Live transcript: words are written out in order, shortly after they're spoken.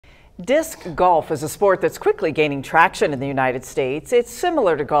Disc golf is a sport that's quickly gaining traction in the United States. It's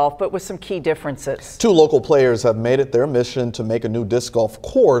similar to golf, but with some key differences. Two local players have made it their mission to make a new disc golf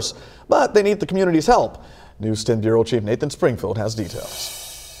course, but they need the community's help. News 10 Bureau Chief Nathan Springfield has details.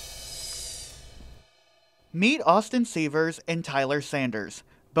 Meet Austin Severs and Tyler Sanders.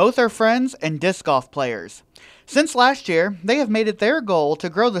 Both are friends and disc golf players. Since last year, they have made it their goal to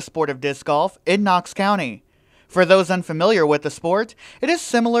grow the sport of disc golf in Knox County. For those unfamiliar with the sport, it is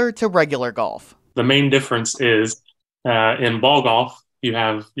similar to regular golf. The main difference is in ball golf, you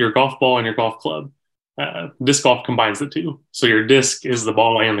have your golf ball and your golf club. Disc golf combines the two. So your disc is the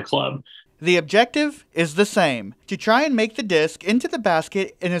ball and the club. The objective is the same, to try and make the disc into the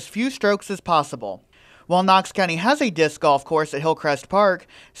basket in as few strokes as possible. While Knox County has a disc golf course at Hillcrest Park,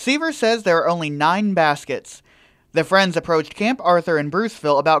 Severs says there are only 9 baskets. The friends approached Camp Arthur in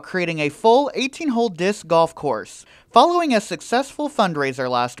Bruceville about creating a full 18-hole disc golf course. Following a successful fundraiser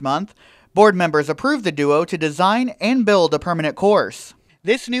last month, board members approved the duo to design and build a permanent course.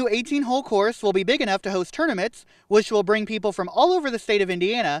 This new 18-hole course will be big enough to host tournaments, which will bring people from all over the state of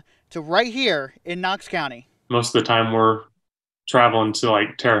Indiana to right here in Knox County. Most of the time we're traveling to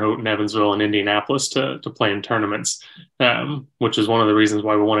like Terre Haute and Evansville and Indianapolis to play in tournaments, which is one of the reasons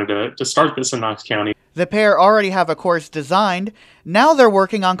why we wanted to start this in Knox County. The pair already have a course designed. Now they're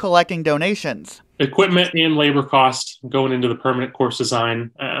working on collecting donations. Equipment and labor costs going into the permanent course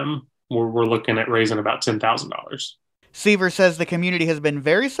design, we're looking at raising about $10,000. Severs says the community has been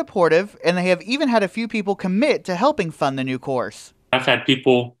very supportive, and they have even had a few people commit to helping fund the new course. I've had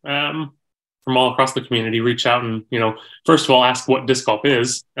people from all across the community reach out and, first of all, ask what disc golf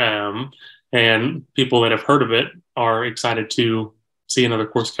is. And people that have heard of it are excited to see another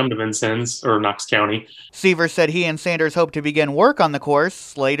course come to Vincennes or Knox County. Severs said he and Sanders hope to begin work on the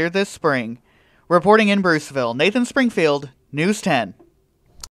course later this spring. Reporting in Bruceville, Nathan Springfield, News 10.